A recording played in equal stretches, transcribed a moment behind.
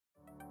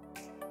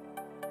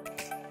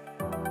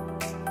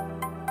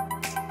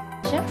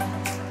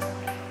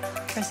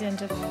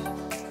president of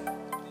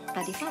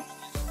Fab.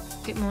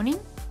 Good morning.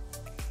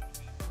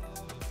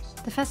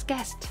 The first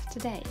guest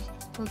today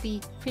will be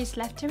Chris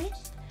Lefteri,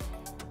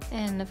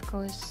 and of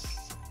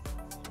course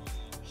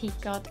he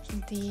got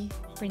the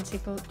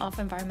principle of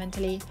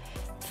environmentally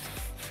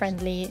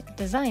friendly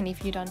design.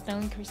 If you don't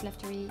know Chris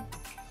Lefteri,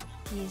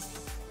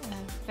 he's a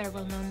very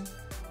well-known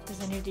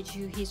designer due to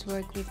his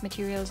work with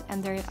materials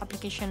and their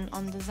application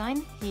on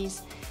design.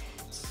 His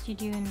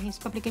studio and his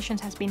publications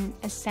has been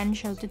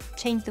essential to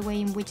change the way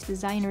in which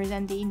designers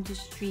and the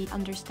industry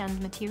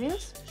understand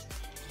materials.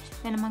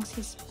 And amongst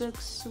his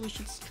books, we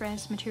should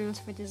stress Materials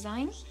for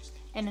Design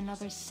and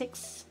another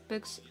 6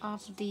 books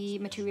of the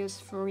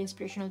Materials for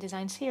Inspirational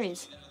Design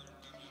series.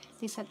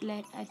 This had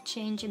led a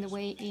change in the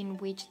way in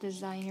which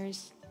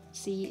designers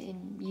see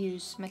and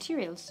use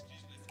materials.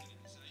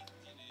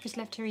 Chris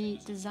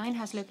Lefteri Design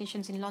has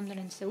locations in London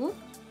and Seoul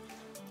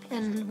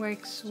and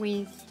works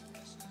with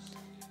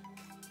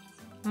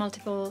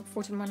multiple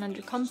Fortune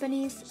 100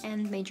 companies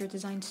and major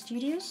design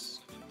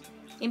studios,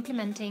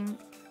 implementing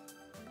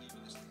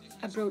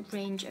a broad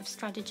range of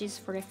strategies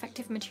for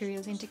effective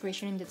materials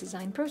integration in the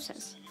design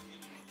process.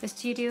 The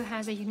studio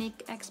has a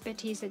unique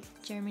expertise that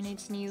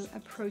germinates new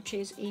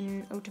approaches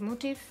in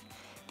automotive,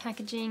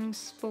 packaging,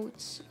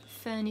 sports,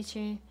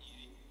 furniture,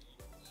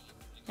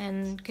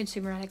 and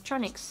consumer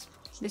electronics.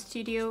 The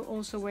studio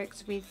also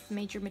works with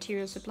major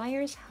material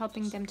suppliers,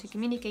 helping them to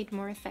communicate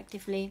more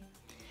effectively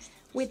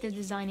with the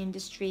design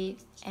industry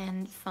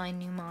and find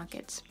new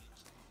markets.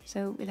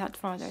 So, without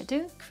further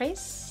ado,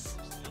 Chris,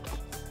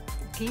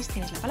 please,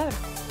 tienes la palabra.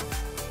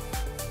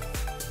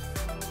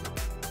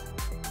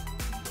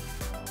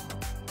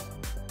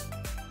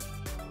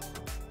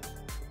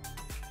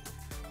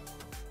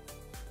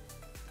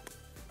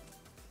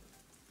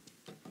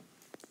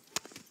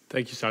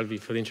 Thank you, Salvi,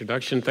 for the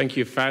introduction. Thank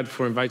you, Fad,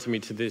 for inviting me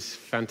to this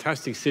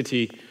fantastic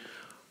city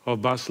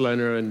of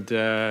Barcelona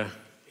and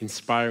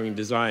inspiring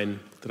design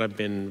that I've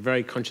been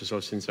very conscious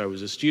of since I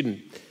was a student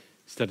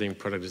studying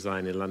product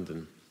design in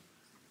London.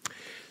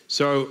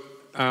 So,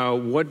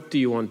 what do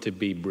you want to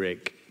be,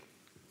 Brick?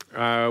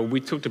 We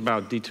talked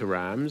about Dieter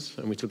Rams,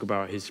 and we talked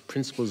about his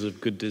principles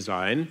of good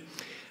design.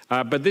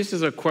 But this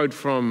is a quote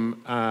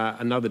from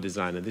another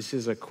designer. This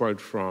is a quote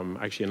from,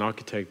 actually, an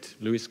architect,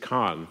 Louis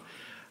Kahn.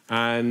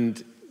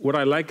 And what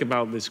I like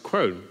about this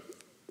quote,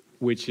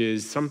 which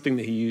is something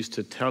that he used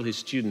to tell his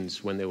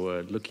students when they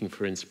were looking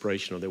for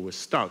inspiration or they were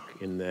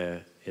stuck in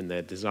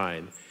their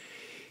design,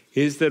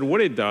 is that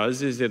what it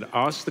does is it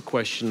asks the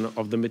question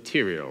of the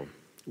material.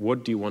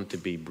 What do you want to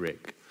be,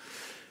 Brick?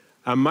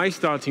 And my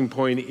starting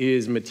point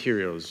is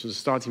materials. So the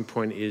starting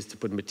point is to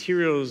put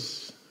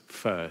materials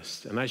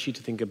first, and actually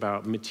to think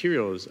about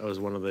materials as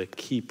one of the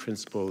key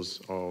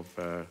principles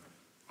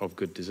of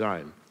good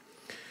design.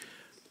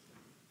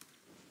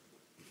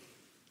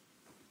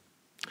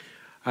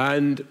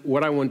 And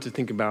what I want you to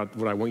think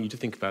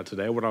about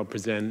today, what I'll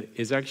present,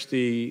 is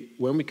actually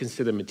when we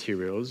consider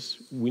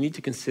materials, we need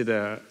to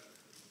consider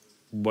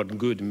what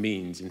good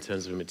means in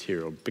terms of a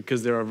material,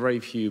 because there are very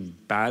few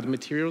bad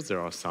materials.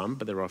 There are some,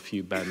 but there are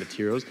few bad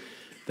materials.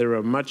 There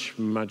are much,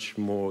 much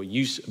more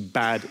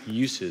bad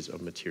uses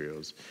of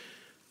materials.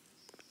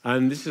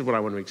 And this is what I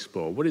want to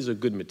explore. What is a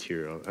good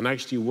material? And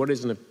actually, what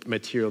is a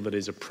material that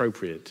is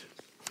appropriate?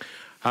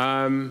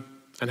 And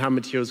how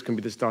materials can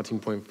be the starting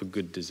point for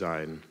good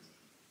design.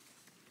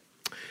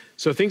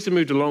 So things have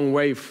moved a long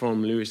way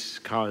from Louis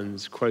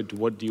Kahn's quote,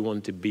 what do you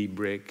want to be,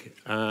 Brick?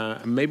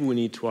 And maybe we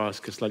need to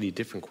ask a slightly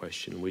different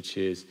question, which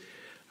is,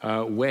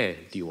 where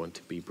do you want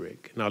to be,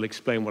 Brick? And I'll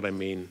explain what I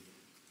mean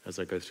as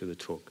I go through the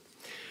talk.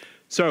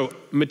 So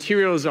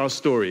materials are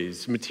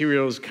stories.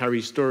 Materials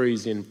carry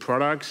stories in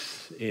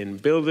products, in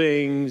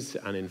buildings,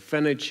 and in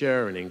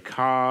furniture, and in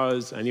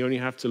cars. And you only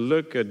have to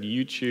look at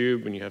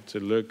YouTube, and you have to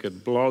look at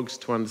blogs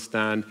to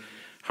understand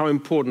how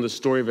important the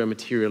story of a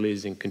material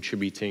is in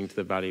contributing to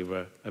the value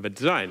of a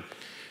design.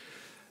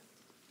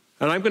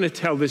 And I'm going to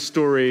tell this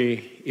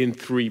story in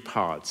 3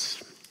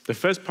 parts. The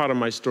first part of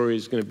my story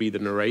is going to be the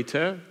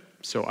narrator.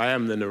 So I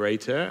am the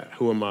narrator.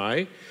 Who am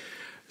I?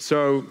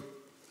 So,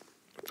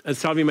 as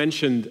Salvi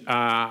mentioned,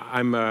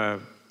 I'm a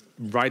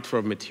writer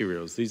of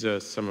materials. These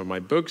are some of my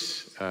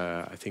books,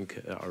 I think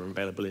are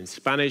available in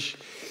Spanish.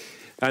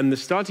 And the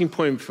starting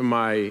point for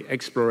my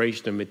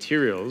exploration of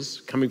materials,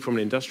 coming from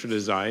an industrial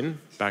design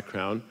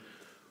background,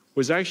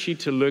 was actually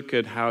to look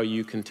at how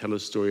you can tell a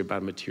story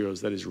about materials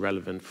that is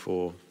relevant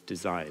for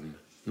design.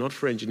 Not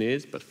for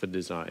engineers, but for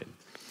design.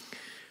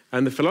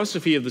 And the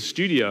philosophy of the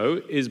studio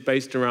is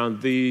based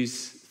around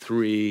these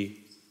 3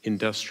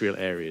 industrial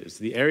areas.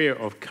 The area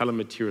of color,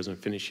 materials, and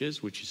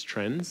finishes, which is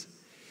trends.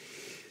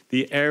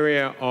 The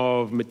area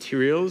of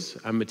materials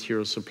and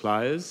material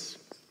suppliers.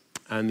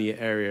 And the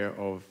area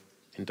of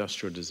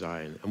industrial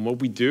design. And what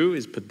we do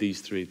is put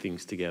these 3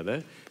 things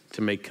together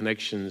to make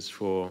connections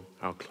for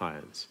our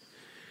clients.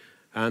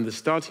 And the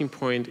starting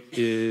point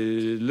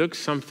looks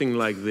something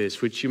like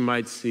this, which you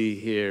might see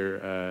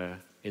here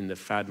in the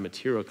FAD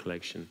material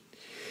collection,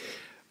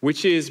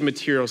 which is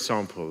material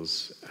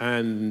samples.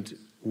 And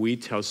we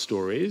tell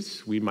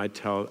stories. We might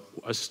tell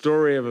a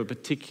story of a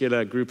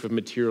particular group of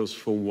materials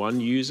for one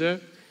user,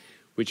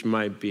 which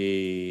might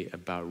be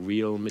about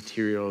real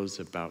materials,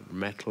 about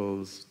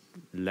metals,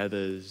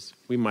 leathers.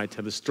 We might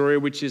tell a story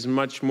which is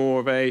much more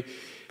of a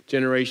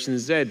Generation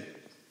Z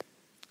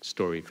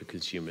story for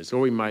consumers,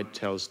 or we might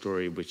tell a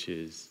story which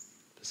is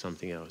for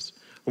something else.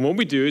 And what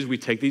we do is we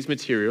take these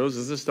materials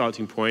as a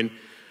starting point,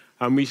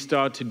 and we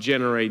start to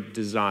generate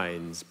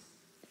designs.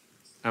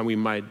 And we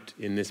might,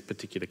 in this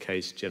particular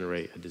case,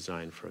 generate a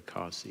design for a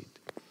car seat.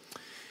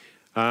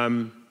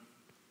 And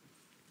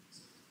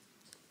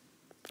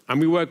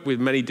we work with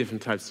many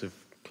different types of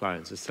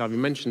clients. As Salvi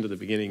mentioned at the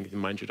beginning in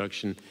my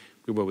introduction,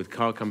 we work with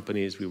car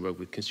companies, we work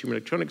with consumer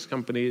electronics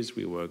companies,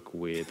 we work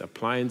with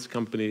appliance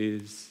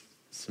companies,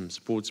 some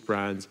sports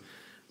brands,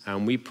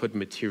 and we put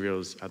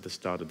materials at the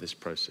start of this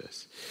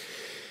process.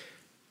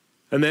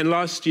 And then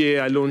last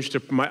year, I launched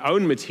my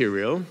own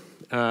material,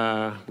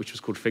 which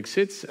was called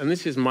Fix-Its. And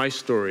this is my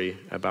story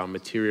about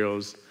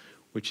materials,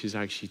 which is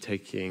actually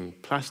taking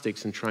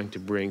plastics and trying to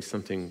bring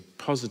something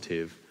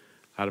positive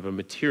out of a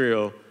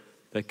material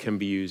that can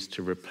be used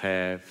to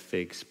repair,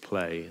 fix,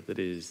 play, that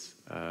is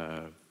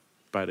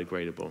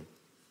biodegradable.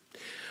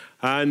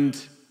 And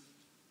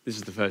this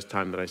is the first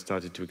time that I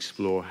started to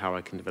explore how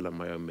I can develop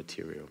my own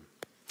material.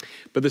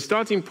 But the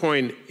starting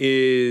point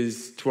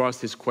is to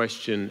ask this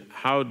question,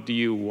 what do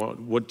you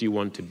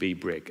want to be,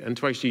 Brick? And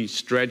to actually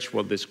stretch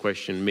what this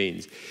question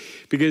means.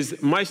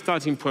 Because my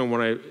starting point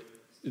when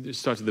I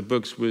started the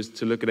books was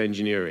to look at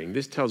engineering.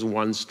 This tells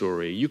one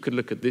story. You could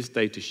look at this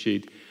data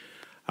sheet,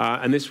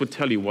 and this would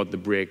tell you what the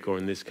brick, or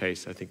in this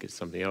case, I think it's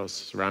something else,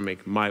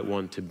 ceramic, might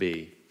want to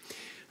be.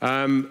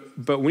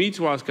 But we need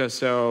to ask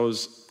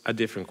ourselves a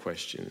different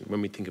question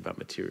when we think about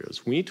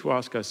materials. We need to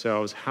ask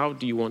ourselves, how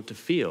do you want to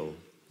feel,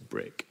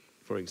 brick,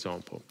 for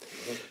example?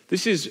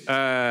 This is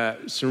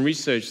some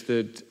research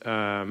that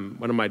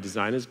one of my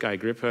designers, Guy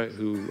Gripper,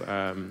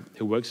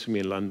 who works for me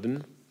in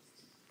London,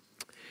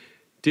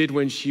 did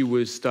when she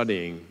was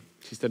studying.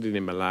 She studied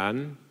in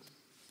Milan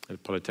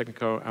at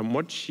Politecnico, and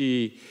what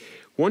she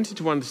wanted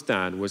to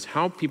understand was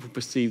how people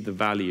perceive the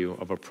value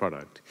of a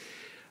product.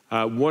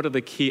 What are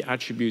the key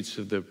attributes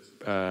of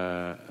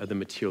the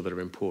material that are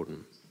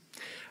important?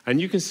 And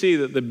you can see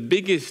that the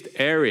biggest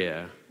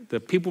area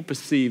that people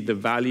perceive the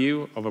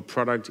value of a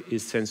product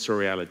is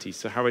sensoriality.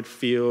 So how it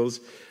feels,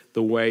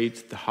 the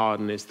weight, the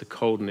hardness, the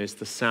coldness,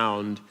 the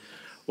sound,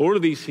 all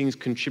of these things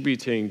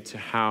contributing to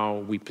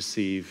how we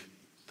perceive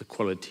the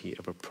quality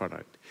of a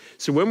product.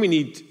 So when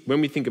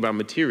we think about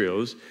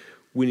materials,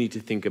 we need to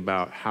think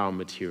about how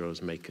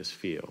materials make us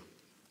feel.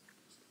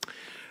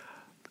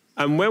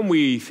 And when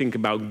we think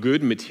about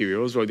good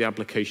materials, or the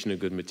application of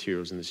good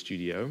materials in the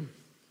studio,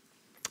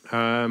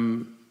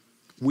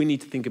 we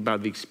need to think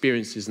about the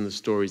experiences and the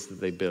stories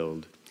that they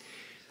build.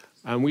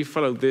 And we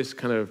follow this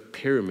kind of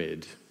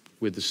pyramid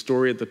with the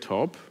story at the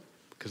top,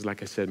 because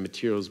like I said,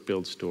 materials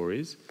build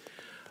stories.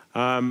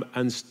 And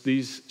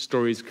these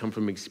stories come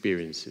from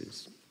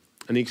experiences.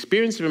 And the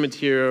experience of a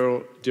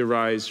material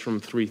derives from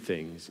three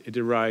things. It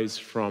derives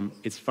from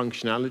its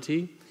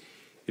functionality,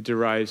 it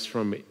derives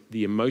from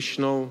the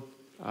emotional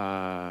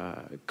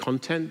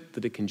content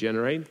that it can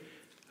generate,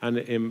 and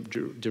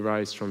it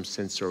derives from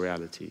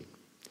sensoriality.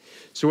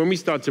 So when we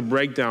start to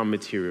break down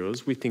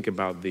materials, we think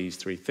about these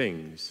three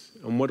things.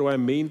 And what do I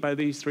mean by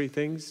these three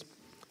things?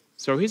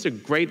 So here's a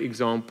great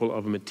example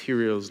of a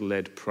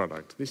materials-led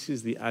product. This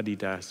is the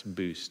Adidas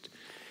Boost.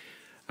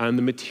 And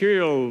the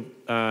material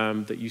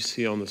that you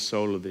see on the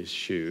sole of this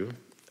shoe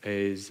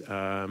is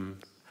a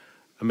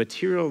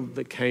material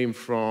that came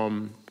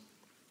from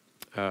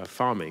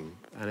farming.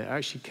 And it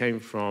actually came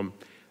from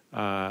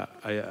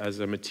as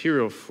a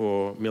material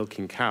for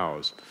milking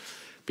cows,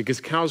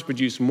 because cows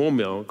produce more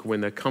milk when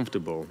they're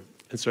comfortable.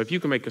 And so if you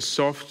can make a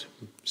soft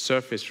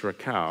surface for a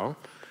cow,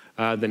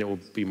 then it will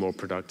be more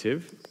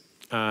productive.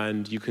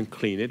 And you can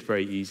clean it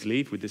very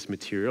easily with this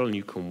material, and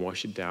you can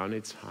wash it down.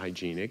 It's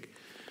hygienic.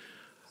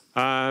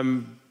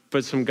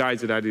 But some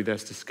guys at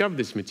Adidas discovered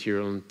this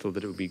material and thought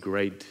that it would be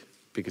great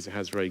because it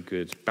has very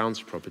good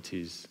bounce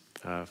properties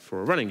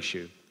for a running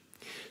shoe.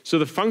 So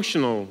the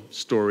functional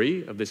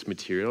story of this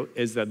material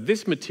is that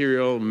this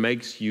material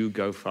makes you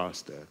go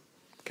faster,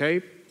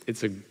 okay?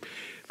 It's a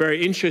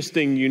very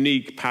interesting,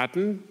 unique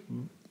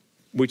pattern,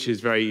 which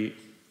is very,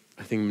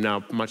 I think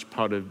now much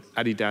part of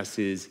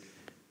Adidas's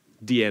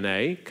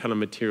DNA, Color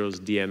Materials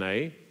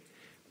DNA,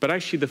 but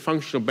actually the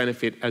functional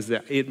benefit is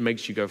that it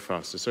makes you go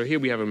faster. So here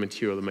we have a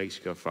material that makes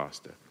you go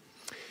faster.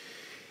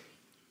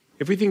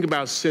 If we think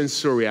about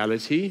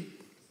sensoriality,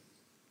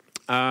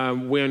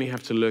 we only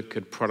have to look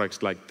at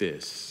products like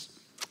this.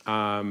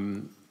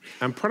 And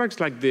products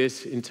like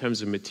this, in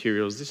terms of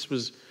materials, this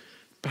was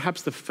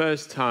perhaps the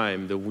first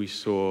time that we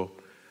saw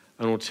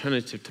an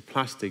alternative to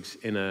plastics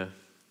in a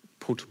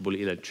portable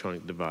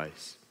electronic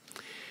device.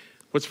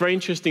 What's very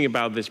interesting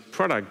about this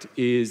product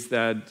is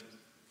that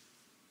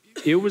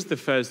it was the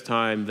first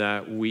time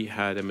that we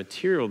had a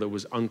material that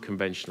was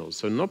unconventional.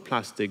 So not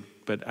plastic,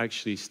 but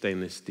actually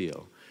stainless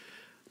steel.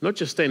 not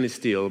just stainless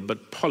steel,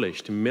 but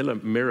polished,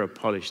 mirror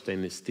polished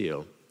stainless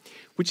steel,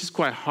 which is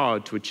quite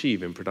hard to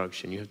achieve in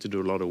production. You have to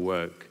do a lot of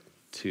work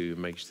to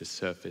make the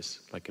surface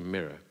like a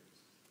mirror.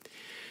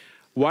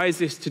 Why is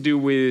this to do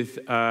with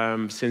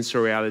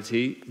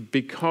sensoriality?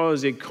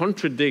 Because it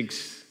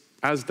contradicts,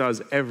 as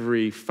does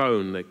every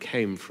phone that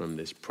came from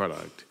this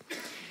product,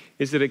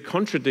 is that it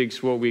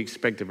contradicts what we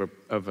expect of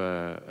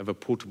a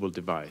portable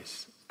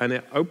device. And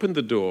it opened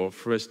the door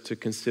for us to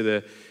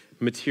consider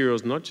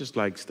materials not just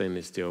like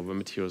stainless steel, but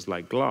materials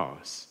like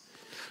glass.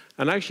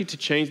 And actually to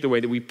change the way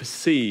that we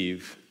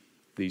perceive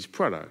these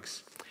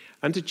products.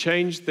 And to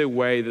change the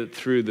way that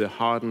through the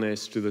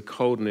hardness, through the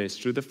coldness,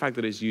 through the fact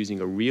that it's using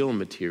a real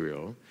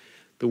material,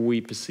 that we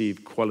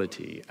perceive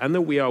quality. And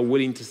that we are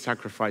willing to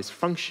sacrifice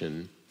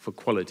function for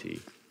quality.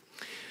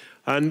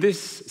 And this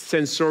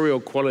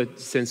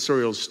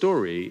sensorial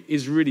story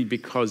is really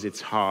because it's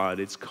hard,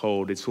 it's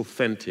cold, it's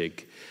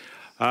authentic.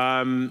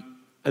 And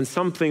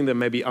something that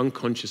maybe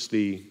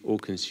unconsciously all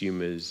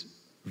consumers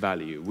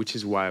value, which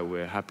is why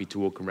we're happy to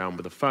walk around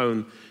with a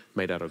phone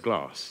made out of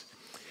glass.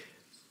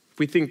 If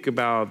we think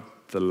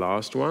about the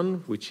last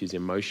one, which is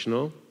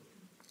emotional,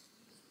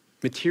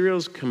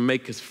 materials can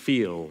make us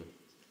feel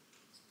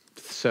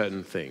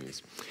certain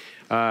things.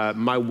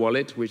 My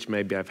wallet, which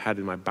maybe I've had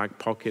in my back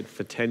pocket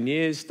for 10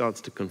 years,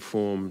 starts to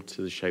conform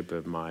to the shape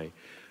of my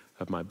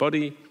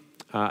body,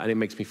 and it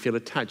makes me feel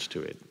attached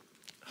to it.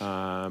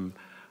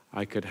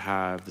 I could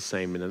have the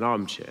same in an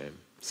armchair,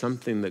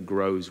 something that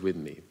grows with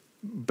me.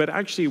 But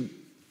actually,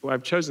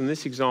 I've chosen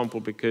this example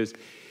because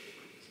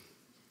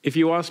if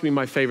you ask me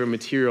my favorite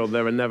material,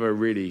 there are never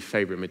really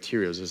favorite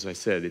materials. As I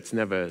said, it's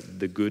never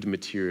the good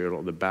material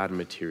or the bad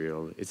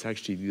material. It's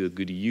actually the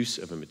good use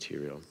of a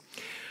material.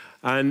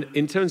 And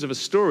in terms of a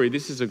story,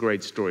 this is a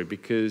great story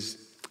because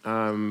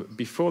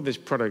before this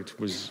product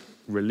was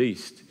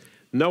released,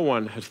 no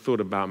one had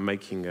thought about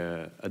making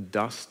a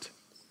dust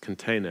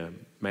container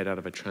made out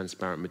of a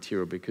transparent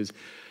material because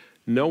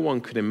no one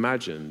could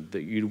imagine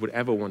that you would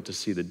ever want to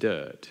see the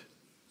dirt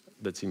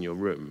that's in your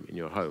room, in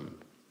your home.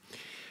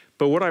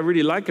 But what I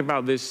really like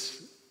about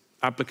this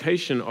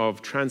application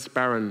of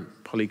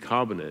transparent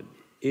polycarbonate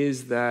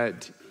is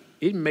that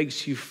it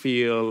makes you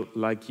feel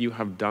like you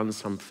have done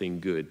something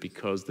good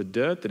because the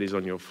dirt that is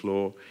on your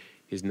floor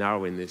is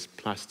now in this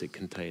plastic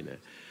container.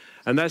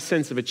 And that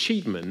sense of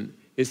achievement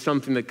is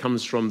something that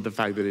comes from the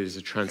fact that it is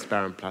a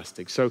transparent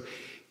plastic. So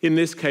in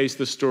this case,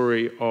 the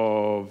story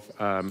of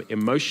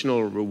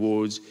emotional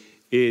rewards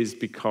is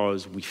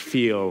because we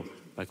feel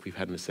like we've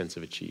had a sense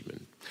of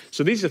achievement.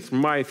 So these are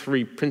my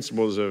three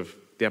principles of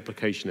the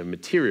application of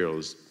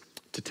materials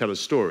to tell a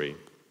story.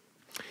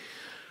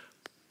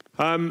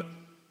 And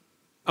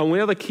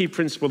one other key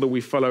principle that we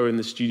follow in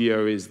the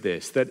studio is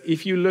this, that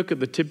if you look at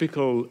the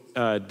typical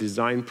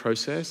design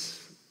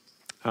process,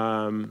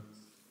 when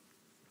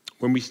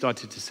we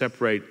started to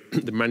separate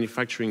the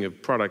manufacturing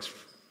of products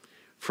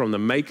from the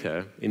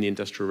maker in the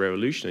Industrial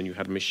Revolution, and you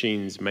had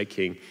machines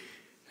making,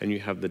 and you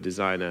have the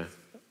designer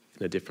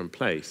in a different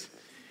place,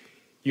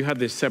 you had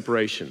this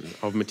separation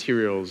of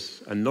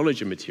materials and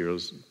knowledge of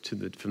materials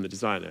from the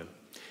designer.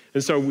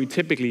 And so we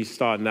typically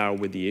start now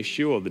with the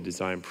issue or the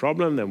design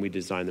problem, then we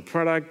design the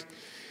product,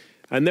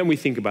 and then we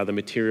think about the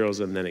materials,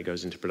 and then it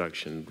goes into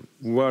production.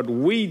 What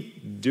we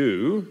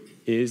do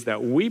is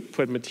that we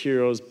put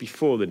materials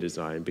before the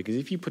design, because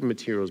if you put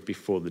materials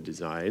before the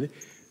design,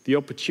 the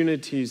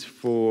opportunities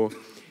for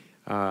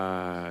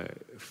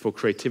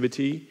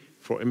creativity,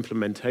 for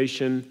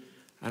implementation,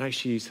 and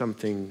actually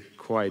something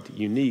quite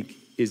unique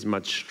is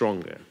much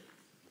stronger.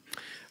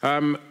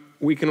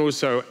 We can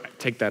also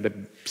take that a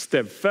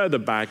step further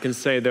back and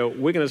say that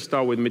we're going to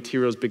start with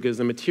materials because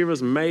the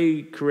materials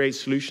may create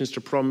solutions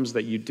to problems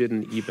that you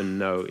didn't even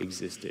know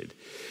existed.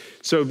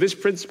 So this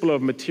principle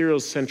of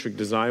materials-centric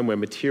design, where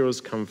materials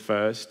come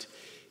first,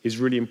 is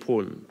really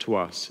important to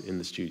us in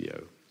the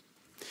studio.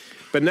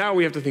 But now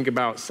we have to think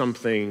about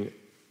something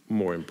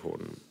more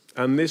important.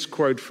 And this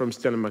quote from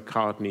Stella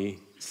McCartney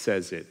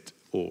says it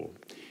all.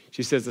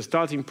 She says, the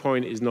starting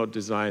point is not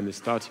design, the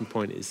starting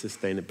point is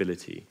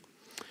sustainability.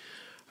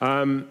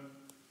 And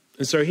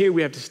so here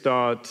we have to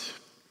start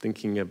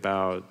thinking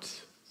about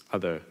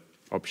other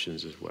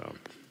options as well.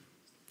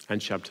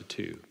 And chapter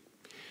 2.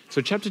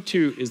 So chapter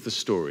 2 is the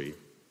story.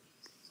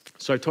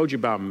 So I told you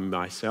about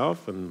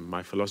myself and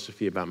my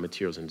philosophy about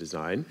materials and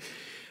design.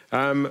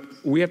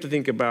 We have to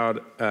think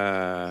about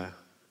the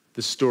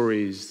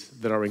stories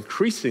that are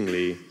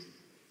increasingly,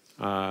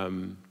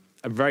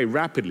 very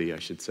rapidly, I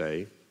should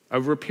say,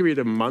 over a period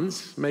of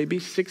months, maybe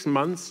 6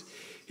 months,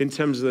 in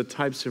terms of the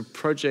types of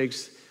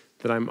projects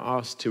that I'm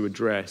asked to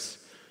address.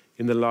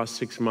 In the last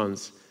 6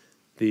 months,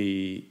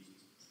 the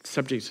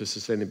subject of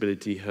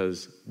sustainability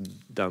has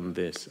done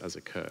this as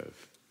a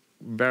curve.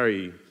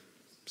 Very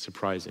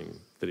surprising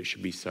that it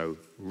should be so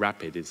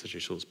rapid in such a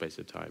short space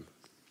of time,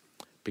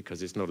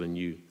 because it's not a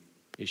new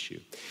issue.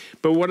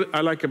 But what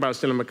I like about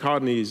Stella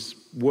McCartney's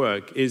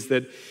work is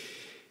that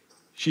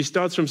she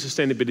starts from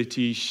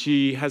sustainability.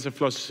 She has a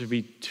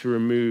philosophy to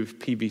remove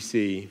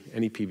PVC,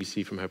 any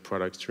PVC from her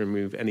products, to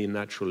remove any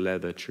natural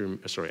leather,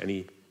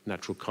 any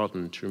natural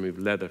cotton to remove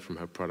leather from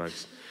her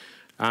products,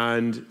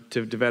 and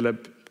to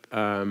develop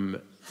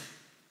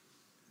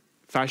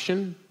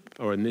fashion,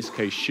 or in this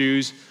case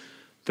shoes,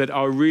 that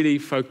are really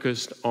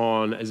focused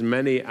on as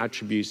many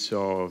attributes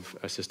of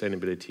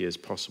sustainability as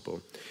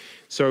possible.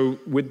 So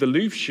with the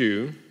Louvre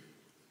shoe,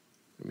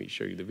 let me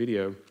show you the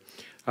video.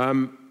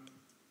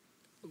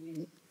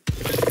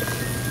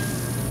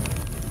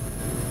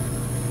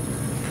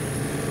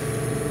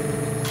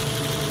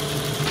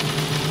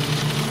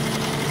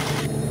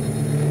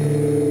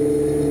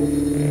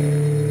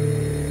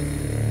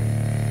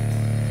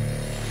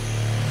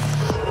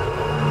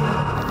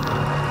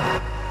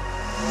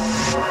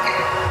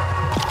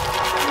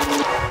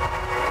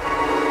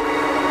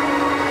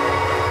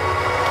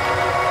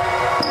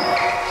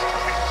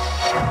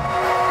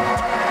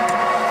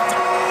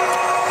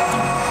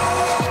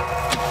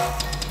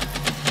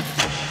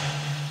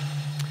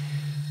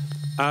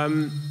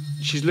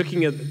 She's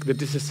looking at the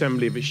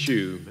disassembly of a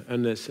shoe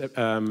and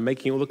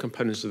making all the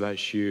components of that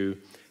shoe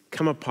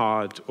come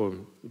apart or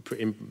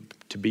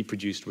to be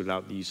produced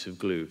without the use of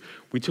glue.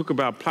 We talk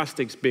about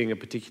plastics being a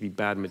particularly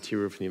bad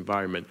material for the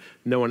environment.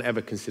 No one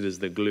ever considers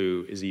that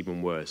glue is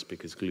even worse,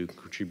 because glue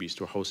contributes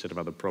to a whole set of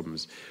other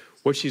problems.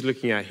 What she's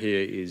looking at here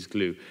is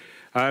glue.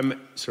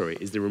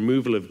 Is the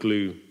removal of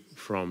glue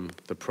from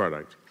the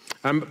product.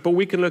 But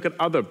we can look at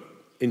other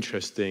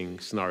interesting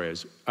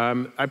scenarios.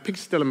 I picked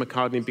Stella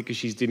McCartney because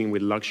she's dealing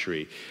with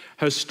luxury.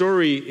 Her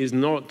story is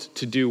not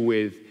to do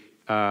with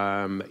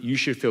you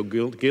should feel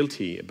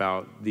guilty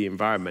about the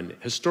environment.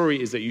 Her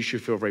story is that you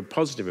should feel very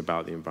positive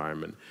about the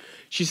environment.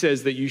 She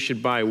says that you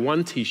should buy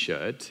one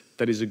t-shirt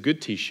that is a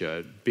good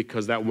t-shirt,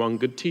 because that one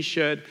good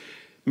t-shirt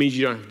means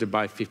you don't have to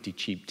buy 50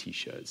 cheap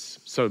t-shirts.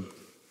 So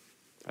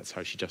that's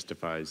how she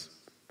justifies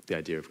the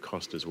idea of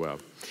cost as well.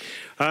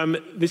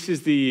 This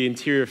is the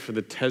interior for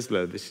the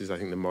Tesla. This is, I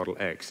think, the Model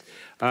X.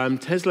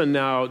 Tesla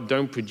now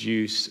don't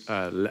produce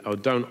or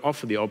don't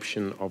offer the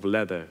option of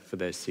leather for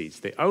their seats.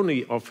 They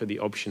only offer the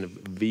option of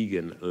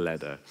vegan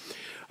leather.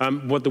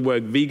 What the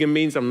word vegan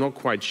means, I'm not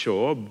quite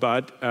sure,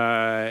 but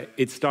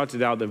it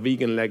started out that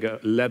vegan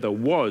leather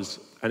was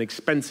an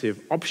expensive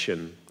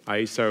option.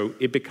 So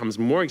it becomes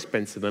more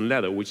expensive than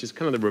leather, which is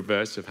kind of the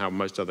reverse of how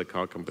most other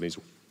car companies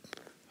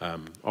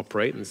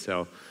operate and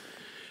sell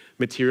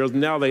materials.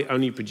 Now they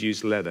only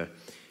produce leather.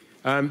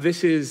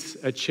 This is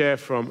a chair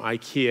from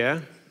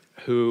IKEA,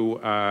 who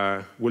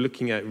were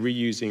looking at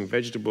reusing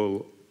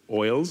vegetable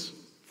oils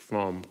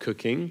from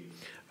cooking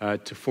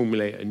to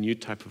formulate a new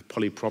type of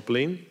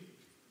polypropylene.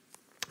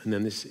 And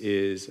then this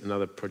is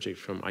another project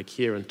from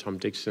IKEA and Tom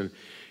Dixon,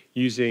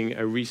 using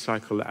a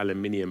recycled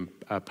aluminium,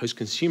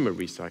 post-consumer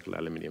recycled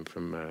aluminium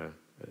from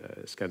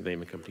a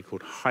Scandinavian company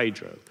called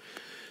Hydro.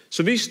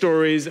 So these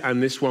stories,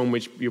 and this one,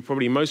 which you're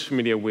probably most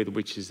familiar with,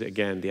 which is,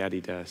 again, the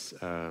Adidas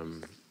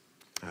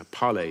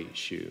Parley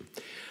shoe,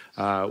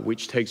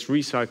 which takes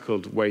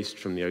recycled waste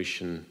from the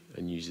ocean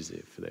and uses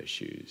it for their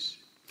shoes.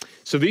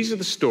 So these are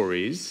the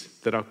stories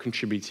that are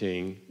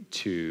contributing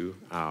to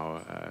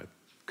our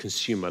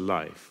consumer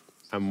life,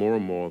 and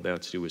more they are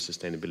to do with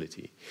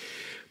sustainability.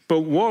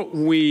 But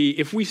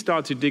if we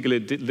start to dig a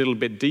little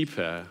bit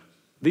deeper,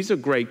 these are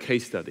great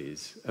case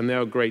studies, and they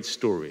are great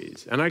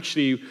stories. And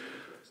actually,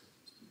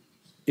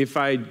 if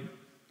I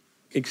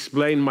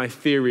explain my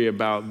theory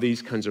about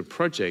these kinds of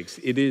projects,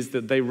 it is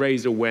that they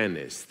raise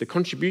awareness. The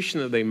contribution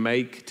that they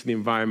make to the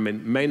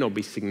environment may not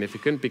be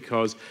significant,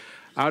 because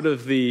out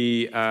of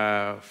the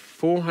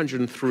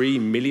 403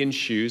 million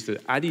shoes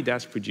that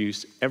Adidas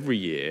produce every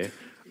year,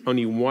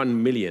 only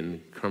 1 million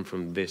come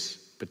from this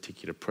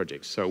particular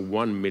project. So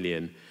 1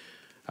 million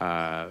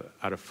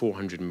out of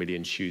 400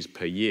 million shoes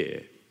per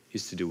year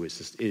is to do with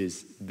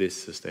this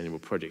sustainable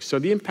project. So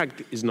the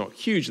impact is not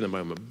huge at the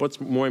moment. What's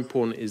more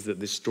important is that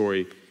this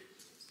story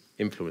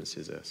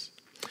influences us.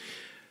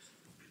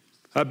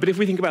 But if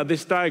we think about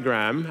this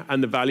diagram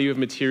and the value of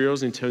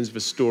materials in terms of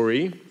a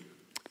story,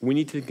 we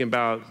need to think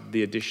about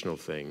the additional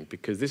thing,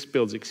 because this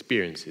builds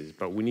experiences,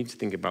 but we need to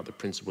think about the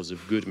principles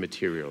of good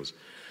materials.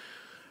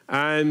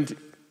 And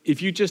if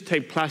you just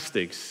take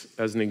plastics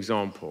as an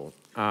example,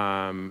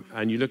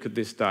 and you look at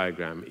this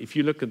diagram, if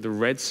you look at the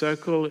red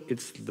circle,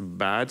 it's the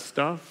bad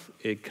stuff.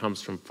 It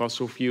comes from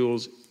fossil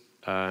fuels.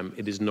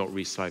 It is not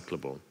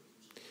recyclable,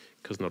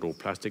 because not all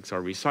plastics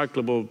are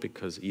recyclable,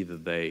 because either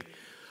they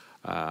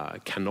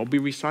cannot be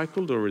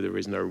recycled or there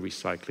is no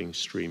recycling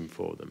stream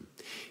for them.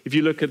 If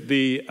you look at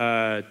the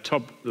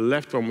top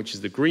left one, which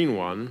is the green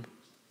one,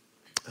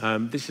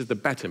 this is the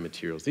better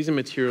materials. These are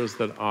materials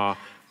that are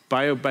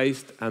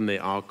bio-based and they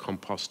are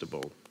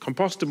compostable.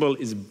 Compostable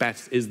is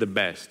the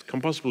best.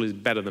 Compostable is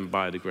better than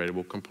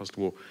biodegradable.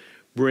 Compostable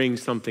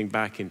brings something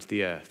back into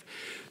the earth.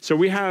 So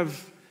we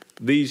have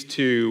these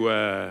two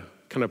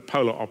kind of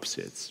polar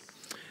opposites.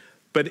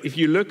 But if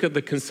you look at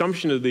the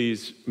consumption of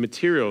these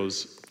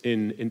materials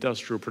in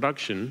industrial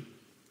production,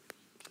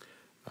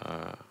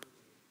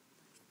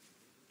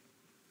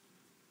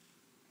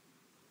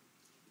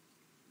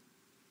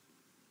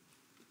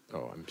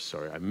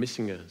 sorry, I'm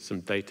missing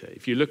some data.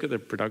 If you look at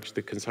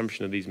the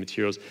consumption of these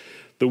materials,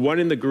 the one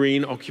in the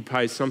green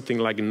occupies something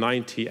like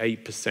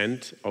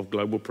 98% of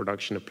global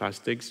production of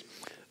plastics.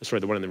 Sorry,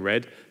 the one in the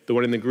red. The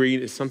one in the green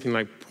is something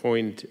like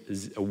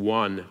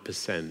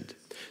 0.1%.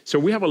 So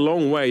we have a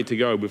long way to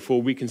go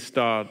before we can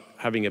start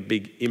having a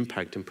big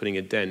impact and putting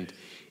a dent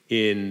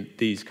in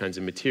these kinds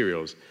of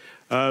materials.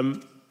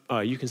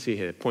 You can see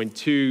here,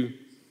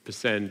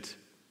 0.2%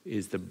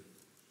 is the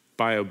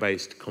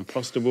bio-based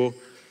compostable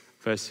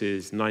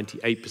versus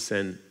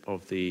 98%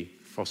 of the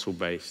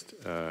fossil-based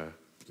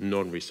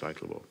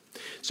non-recyclable.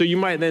 So you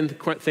might then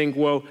think,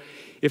 well,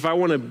 if I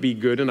want to be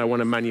good and I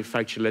want to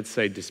manufacture, let's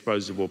say,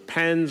 disposable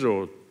pens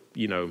or,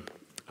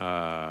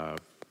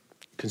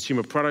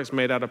 consumer products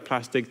made out of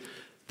plastic,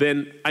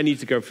 then I need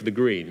to go for the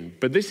green.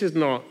 But this is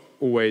not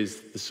always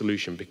the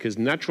solution because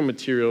natural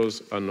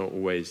materials are not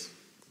always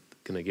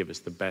going to give us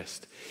the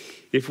best.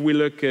 If we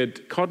look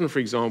at cotton, for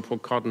example,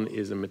 cotton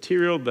is a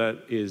material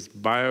that is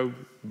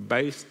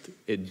bio-based.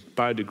 It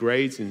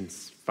biodegrades in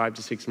 5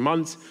 to 6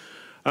 months,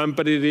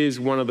 but it is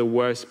one of the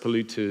worst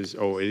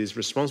polluters, or it is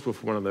responsible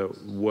for one of the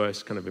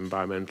worst kind of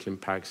environmental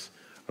impacts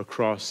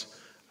across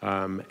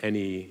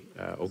any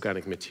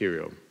organic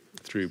material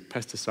through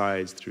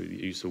pesticides, through the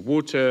use of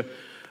water,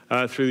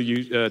 through the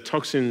use,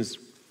 toxins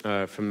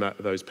from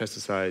those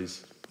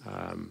pesticides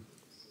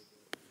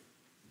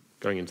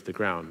going into the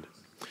ground.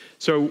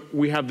 So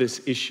we have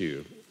this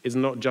issue. It's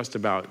not just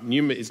about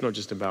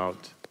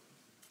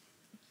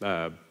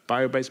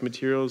bio-based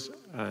materials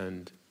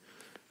and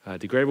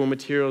degradable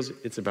materials.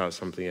 It's about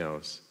something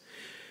else.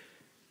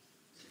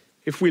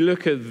 If we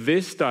look at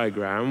this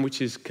diagram,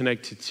 which is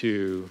connected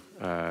to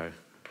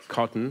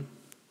cotton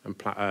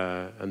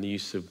and the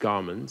use of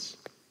garments,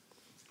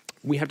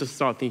 we have to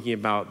start thinking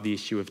about the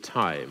issue of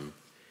time,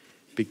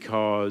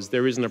 because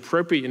there is an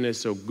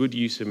appropriateness or good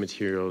use of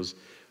materials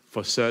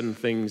for certain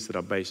things that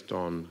are based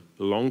on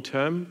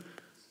long-term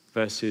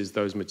versus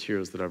those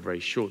materials that are very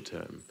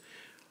short-term.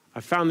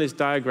 I found this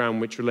diagram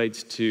which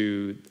relates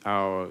to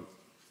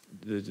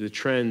the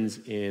trends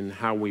in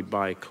how we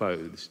buy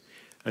clothes,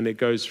 and it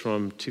goes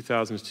from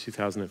 2000 to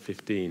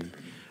 2015.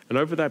 And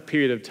over that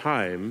period of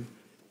time,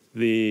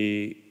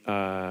 the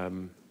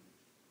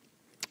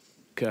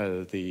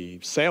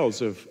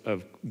sales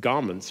of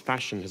garments,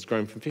 fashion, has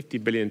grown from 50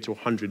 billion to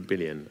 100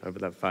 billion over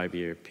that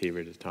 5-year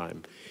period of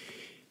time.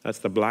 That's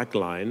the black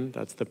line,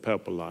 that's the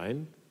purple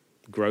line,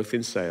 growth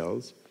in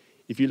sales.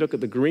 If you look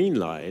at the green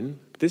line,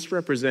 this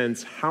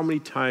represents how many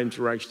times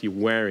we're actually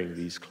wearing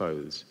these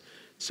clothes.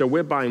 So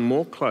we're buying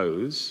more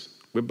clothes,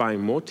 we're buying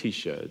more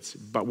t-shirts,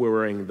 but we're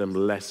wearing them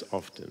less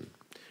often.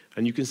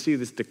 And you can see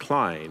this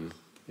decline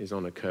is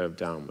on a curve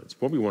downwards.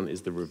 What we want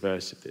is the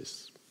reverse of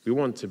this. We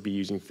want to be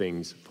using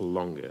things for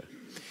longer.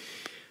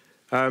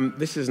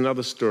 This is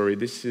another story.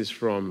 This is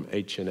from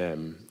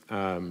H&M.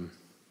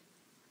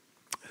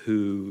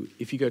 Who,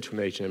 if you go to an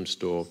H&M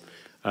store,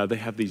 they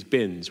have these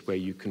bins where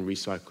you can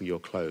recycle your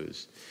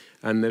clothes.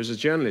 And there's a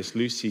journalist,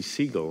 Lucy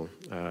Siegel.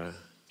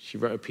 She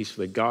wrote a piece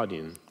for The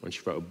Guardian when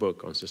she wrote a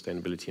book on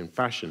sustainability and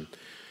fashion.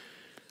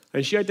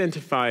 And she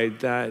identified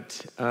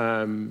that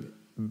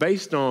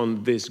based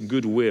on this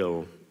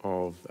goodwill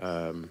of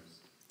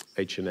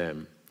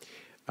H&M,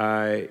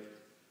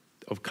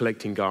 of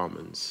collecting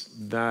garments,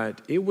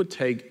 that it would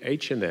take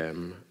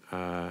H&M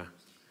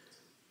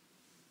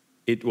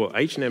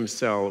H&M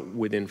sell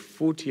within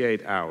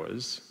 48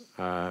 hours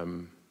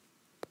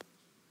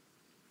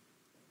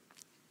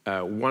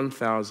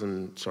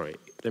 1,000, sorry,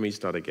 let me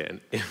start again.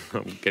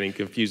 I'm getting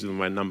confused with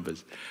my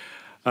numbers.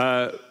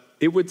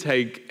 It would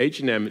take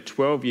H&M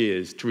 12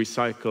 years to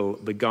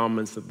recycle the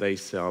garments that they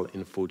sell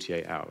in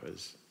 48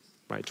 hours.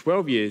 Right,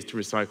 12 years to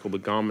recycle the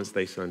garments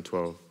they sell in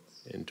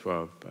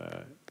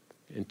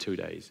 2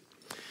 days.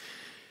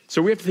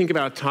 So we have to think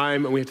about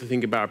time, and we have to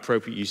think about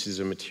appropriate uses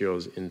of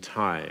materials in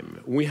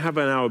time. We have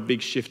now a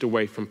big shift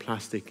away from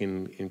plastic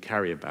in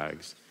carrier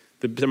bags.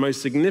 The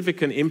most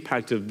significant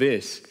impact of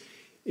this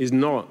is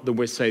not that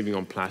we're saving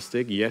on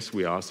plastic. Yes,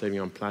 we are saving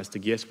on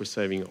plastic. Yes, we're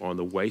saving on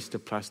the waste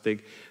of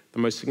plastic. The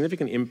most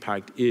significant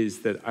impact is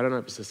that, I don't know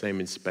if it's the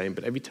same in Spain,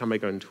 but every time I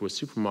go into a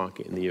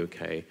supermarket in the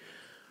UK,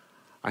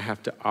 I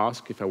have to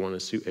ask if I want a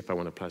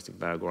plastic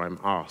bag, or I'm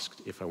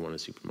asked if I want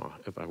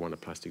a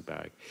plastic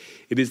bag.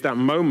 It is that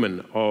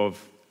moment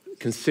of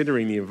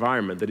considering the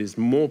environment that is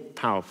more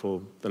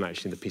powerful than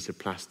actually the piece of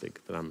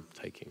plastic that I'm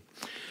taking.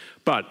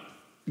 But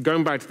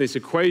going back to this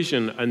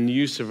equation and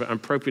use of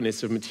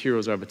appropriateness of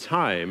materials over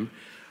time,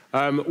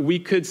 we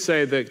could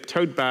say that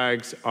cotton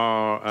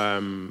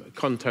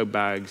tote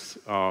bags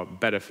are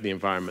better for the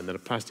environment than a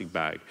plastic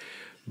bag.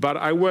 But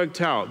I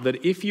worked out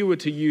that if you were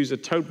to use a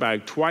tote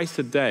bag twice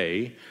a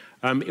day,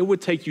 it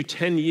would take you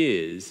 10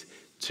 years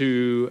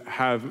to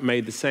have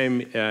made the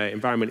same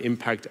environment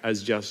impact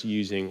as just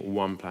using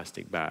one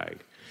plastic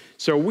bag.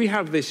 So we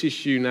have this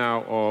issue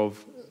now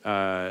of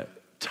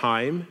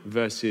time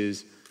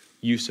versus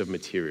use of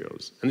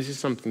materials. And this is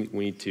something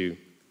we need to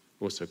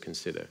also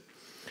consider.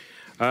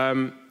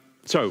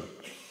 So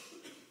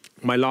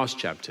my last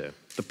chapter,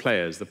 the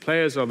players. The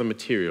players are the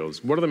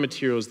materials. What are the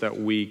materials that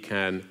we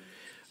can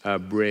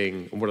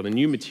bring, and what are the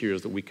new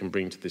materials that we can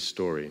bring to this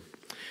story?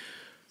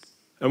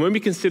 And when we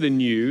consider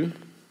new,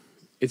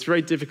 it's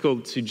very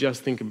difficult to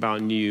just think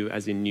about new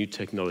as in new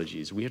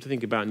technologies. We have to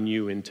think about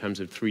new in terms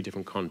of 3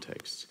 different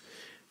contexts.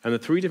 And the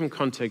 3 different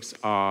contexts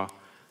are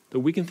that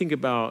we can think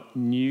about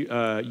new,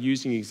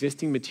 using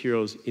existing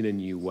materials in a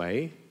new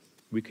way,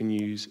 we can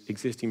use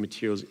existing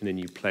materials in a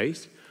new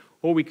place,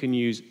 or we can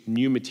use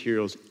new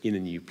materials in a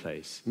new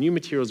place. New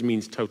materials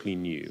means totally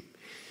new.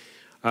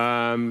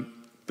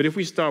 But if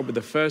we start with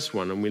the first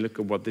one and we look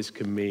at what this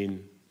can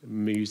mean,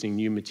 using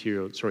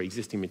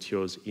existing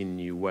materials in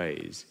new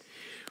ways,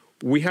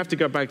 we have to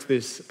go back to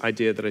this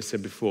idea that I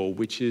said before,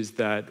 which is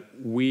that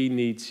we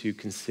need to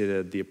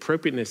consider the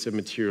appropriateness of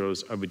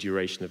materials over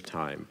duration of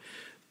time.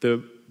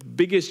 The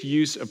biggest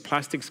use of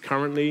plastics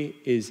currently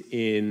is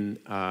in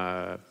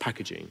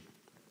packaging.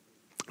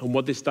 And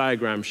what this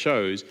diagram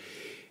shows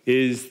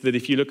is that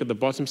if you look at the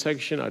bottom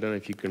section, I don't know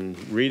if you can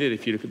read it,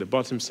 if you look at the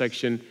bottom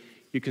section,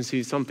 you can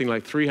see something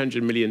like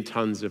 300 million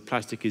tons of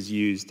plastic is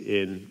used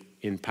in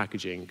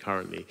packaging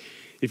currently.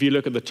 If you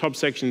look at the top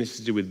section, this is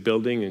to do with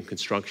building and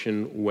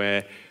construction,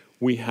 where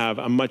we have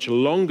a much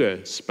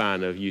longer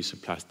span of use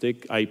of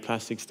plastic, i.e.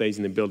 plastic stays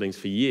in the buildings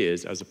for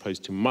years as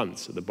opposed to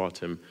months at the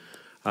bottom.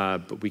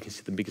 But we can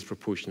see the biggest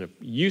proportion of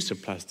use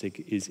of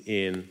plastic is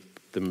in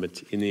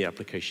the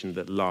application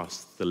that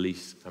lasts the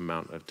least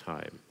amount of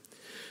time.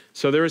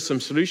 So there are some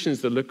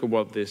solutions that look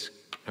at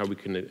how we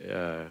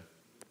can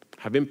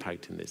have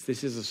impact in this.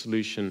 This is a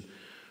solution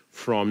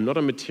from not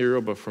a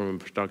material, but from a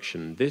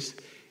production. This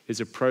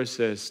is a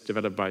process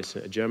developed by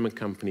a German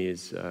company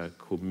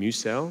called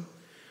Mucell,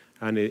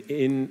 and it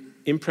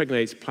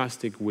impregnates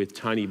plastic with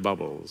tiny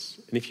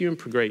bubbles. And if you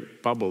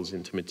impregnate bubbles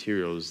into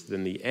materials,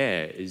 then the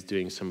air is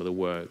doing some of the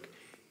work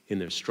in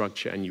the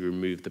structure, and you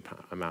remove the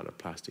amount of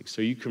plastic.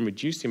 So you can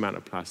reduce the amount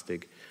of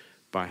plastic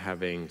by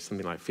having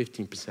something like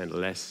 15%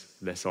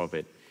 less of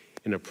it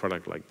in a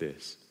product like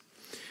this.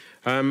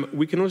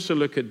 We can also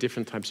look at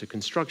different types of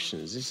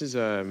constructions. This is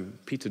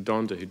Peter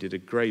Donder, who did a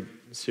great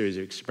series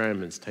of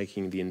experiments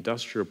taking the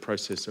industrial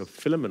process of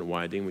filament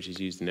winding, which is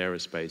used in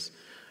aerospace,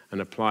 and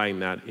applying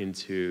that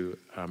into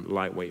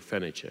lightweight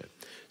furniture.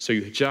 So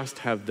you just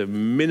have the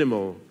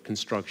minimal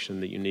construction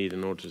that you need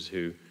in order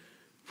to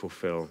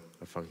fulfill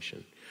a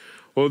function.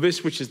 Or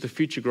this, which is the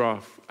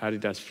Futurecraft,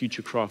 Adidas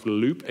Futurecraft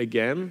Loop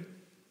again,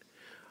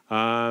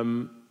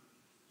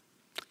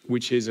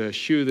 which is a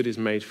shoe that is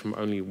made from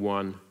only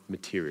one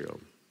material.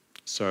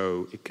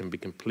 So it can be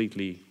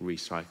completely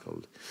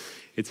recycled.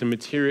 It's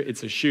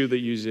a shoe that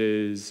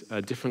uses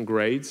different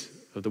grades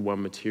of the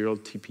one material,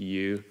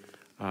 TPU,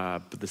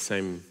 but the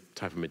same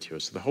type of material.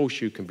 So the whole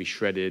shoe can be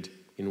shredded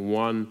in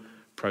one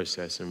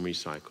process and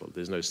recycled.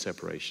 There's no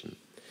separation.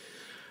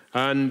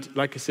 And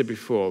like I said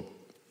before,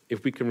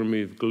 if we can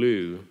remove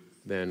glue,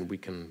 then we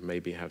can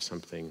maybe have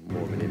something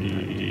more of an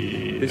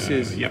impact. This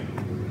is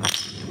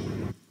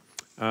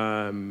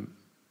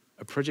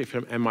a project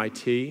from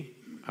MIT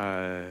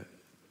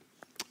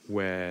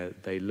where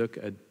they look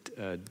at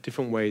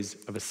different ways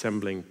of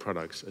assembling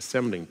products.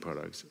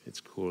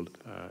 It's called,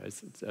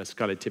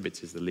 Skylar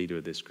Tibbets is the leader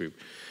of this group.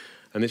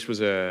 And this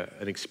was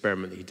an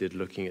experiment he did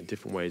looking at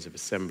different ways of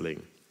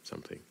assembling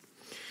something.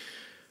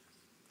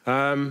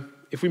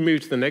 If we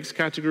move to the next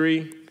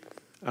category,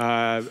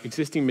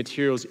 existing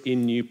materials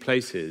in new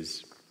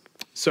places.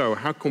 So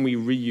how can we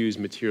reuse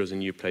materials in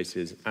new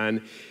places?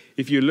 And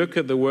if you look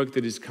at the work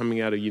that is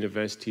coming out of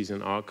universities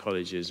and art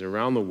colleges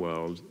around the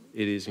world,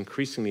 it is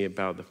increasingly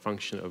about the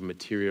function of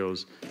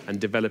materials and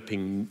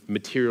developing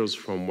materials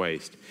from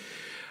waste.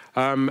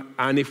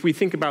 And if we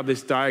think about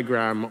this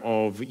diagram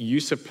of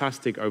use of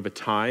plastic over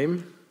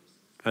time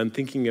and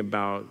thinking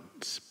about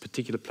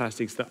particular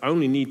plastics that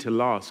only need to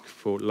last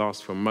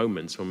for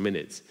moments or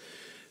minutes,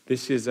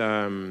 this is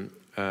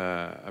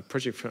a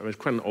project, it's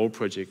quite an old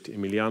project,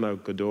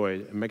 Emiliano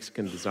Godoy, a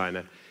Mexican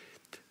designer,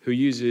 who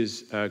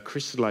uses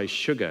crystallized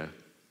sugar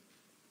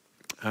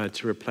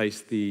to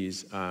replace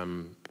these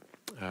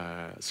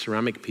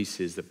ceramic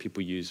pieces that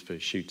people use for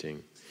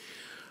shooting.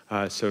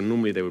 So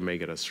normally they would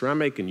make it out of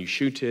ceramic and you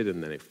shoot it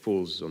and then it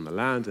falls on the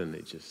land and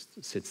it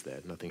just sits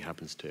there, nothing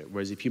happens to it.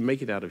 Whereas if you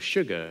make it out of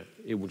sugar,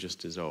 it will just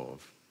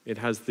dissolve. It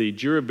has the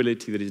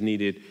durability that is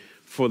needed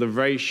for the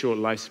very short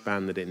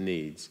lifespan that it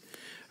needs.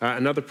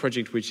 Another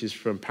project which is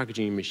from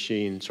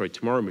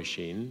Tomorrow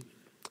Machine,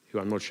 who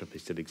I'm not sure if they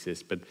still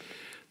exist, but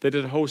they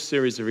did a whole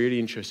series of really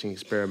interesting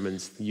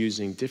experiments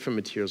using different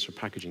materials for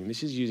packaging.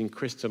 This is using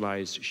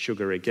crystallized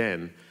sugar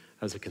again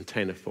as a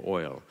container for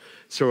oil.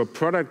 So a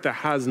product that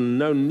has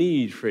no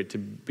need for it to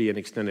be an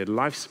extended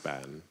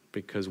lifespan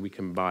because we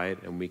can buy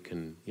it and we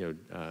can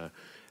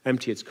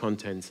empty its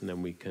contents and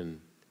then we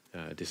can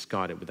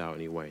discard it without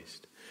any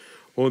waste.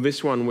 Or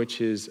this one,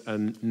 which is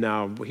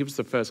now, he was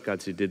the first guy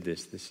who did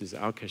this. This is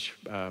Alkesh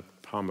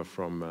Palmer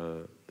from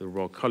the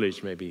Royal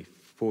College maybe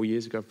 5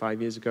 years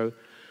ago,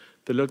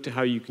 that looked at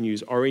how you can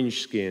use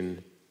orange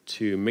skin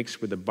to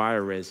mix with the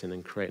bioresin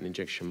and create an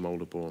injection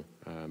moldable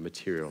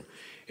material.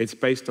 It's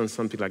based on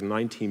something like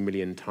 19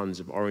 million tons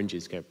of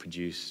oranges get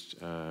produced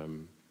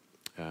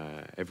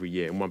every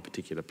year in one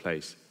particular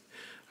place,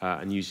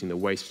 and using the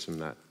waste from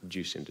that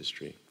juice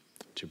industry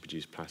to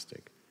produce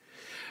plastic.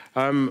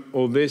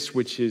 Or this,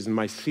 which is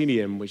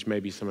mycelium, which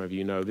maybe some of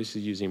you know, this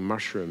is using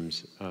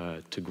mushrooms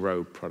to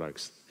grow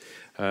products.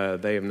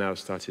 They have now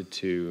started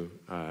to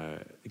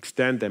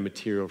extend their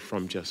material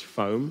from just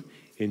foam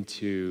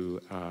into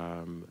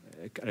an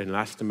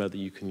elastomer that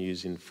you can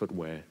use in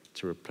footwear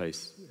to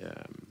replace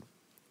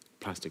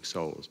plastic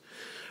soles.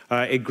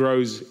 It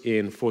grows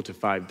in 4 to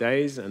 5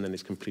 days, and then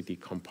it's completely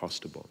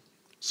compostable.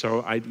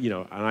 So,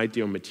 an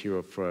ideal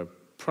material for a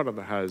product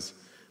that has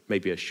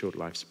maybe a short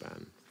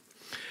lifespan.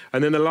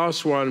 And then the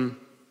last one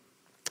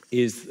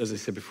is, as I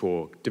said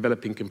before,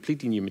 developing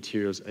completely new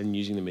materials and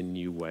using them in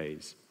new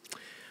ways.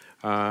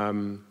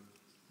 And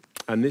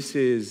this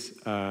is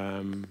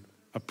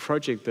a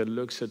project that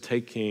looks at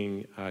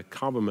taking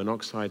carbon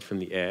monoxide from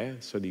the air,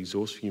 so the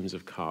exhaust fumes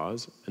of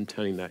cars, and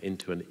turning that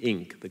into an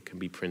ink that can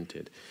be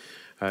printed.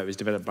 It was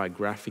developed by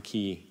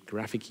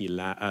Graphiki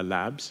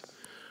Labs,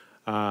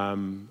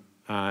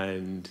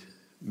 and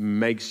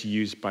makes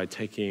use by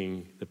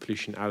taking the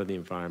pollution out of the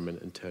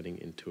environment and turning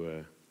into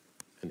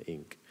an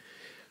ink.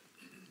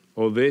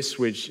 Or this,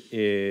 which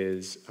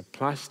is a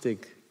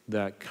plastic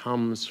that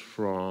comes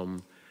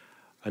from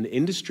an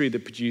industry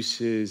that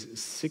produces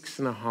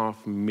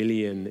 6.5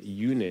 million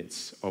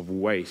units of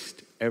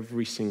waste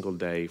every single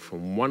day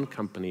from one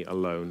company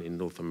alone in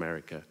North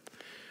America.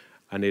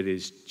 And it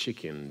is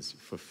chickens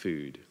for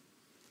food.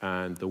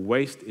 And the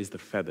waste is the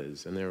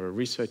feathers. And there are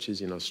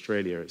researchers in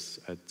Australia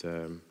at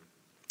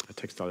a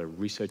textile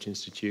research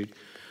institute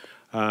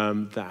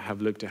that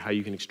have looked at how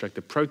you can extract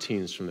the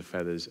proteins from the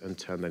feathers and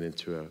turn that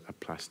into a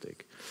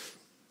plastic.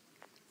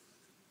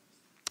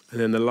 And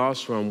then the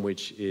last one,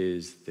 which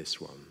is this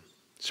one.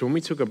 So when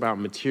we talk about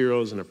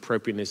materials and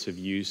appropriateness of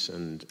use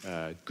and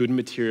good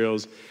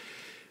materials,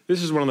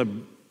 this is one of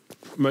the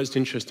most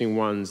interesting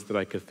ones that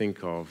I could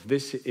think of.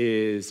 This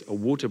is a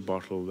water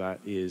bottle that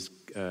is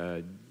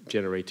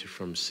generated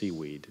from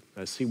seaweed.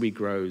 Seaweed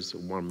grows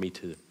 1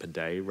 meter per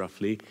day,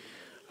 roughly.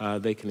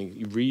 They can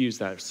reuse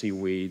that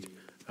seaweed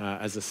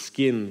as a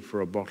skin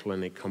for a bottle,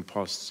 and it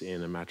composts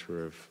in a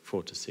matter of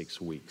 4 to 6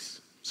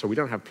 weeks. So we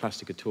don't have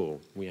plastic at all.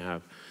 We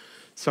have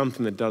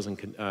something that doesn't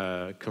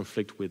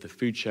conflict with the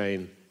food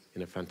chain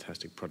in a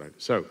fantastic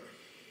product. So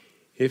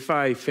if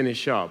I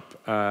finish up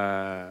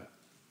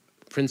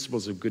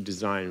principles of good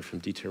design from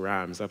Dieter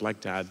Rams, I'd like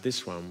to add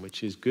this one,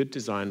 which is good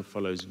design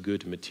follows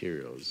good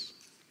materials,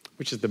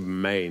 which is the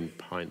main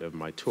point of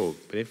my talk.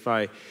 But if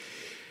I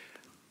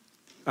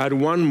add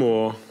one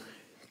more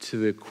to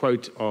the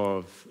quote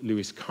of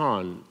Louis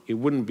Kahn, it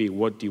wouldn't be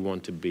what do you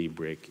want to be,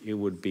 Brick? It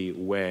would be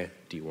where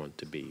do you want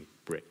to be,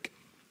 Brick?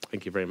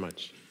 Thank you very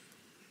much.